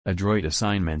Adroit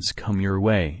assignments come your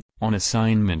way, on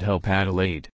Assignment Help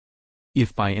Adelaide.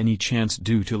 If by any chance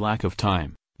due to lack of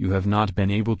time, you have not been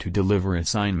able to deliver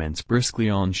assignments briskly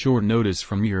on short notice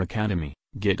from your academy,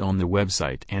 get on the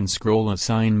website and scroll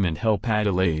Assignment Help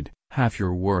Adelaide. Half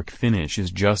your work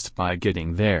finishes just by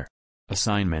getting there.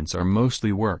 Assignments are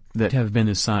mostly work that have been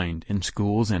assigned in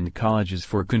schools and colleges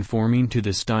for conforming to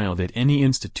the style that any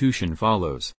institution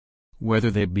follows,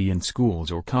 whether they be in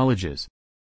schools or colleges.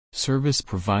 Service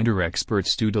provider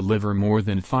experts to deliver more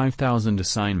than 5,000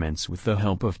 assignments with the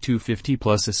help of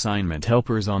 250+ assignment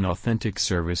helpers on authentic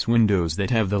service windows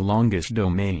that have the longest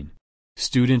domain.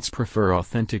 Students prefer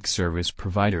authentic service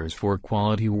providers for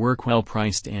quality work,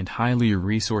 well-priced and highly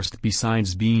resourced,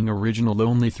 besides being original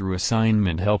only through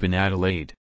Assignment Help in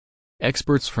Adelaide.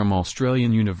 Experts from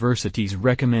Australian universities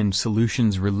recommend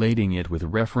solutions relating it with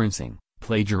referencing,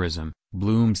 plagiarism,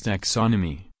 Bloom's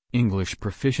taxonomy, English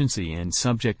proficiency and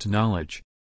subject knowledge,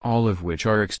 all of which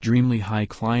are extremely high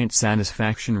client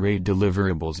satisfaction rate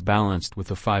deliverables balanced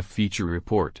with a 5-feature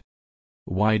report.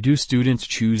 Why do students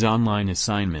choose online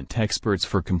assignment experts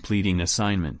for completing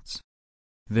assignments?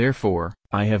 Therefore,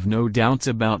 I have no doubts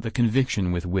about the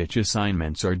conviction with which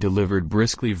assignments are delivered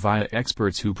briskly via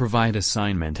experts who provide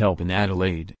Assignment Help in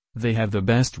Adelaide. They have the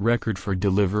best record for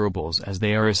deliverables as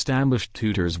they are established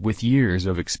tutors with years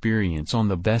of experience on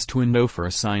the best window for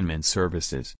assignment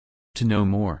services. To know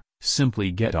more,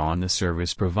 simply get on the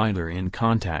service provider in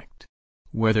contact.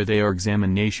 Whether they are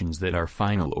examinations that are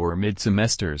final or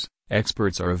mid-semesters,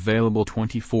 experts are available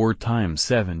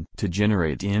 24/7 to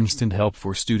generate instant help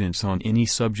for students on any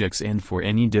subjects and for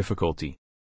any difficulty.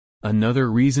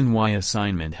 Another reason why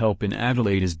Assignment Help in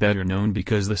Adelaide is better known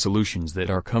because the solutions that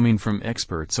are coming from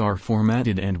experts are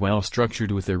formatted and well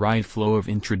structured with the right flow of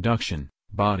introduction,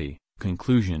 body,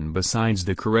 conclusion, besides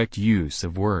the correct use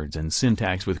of words and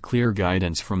syntax with clear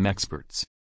guidance from experts.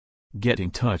 Get in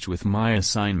touch with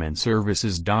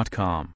myassignmentservices.com.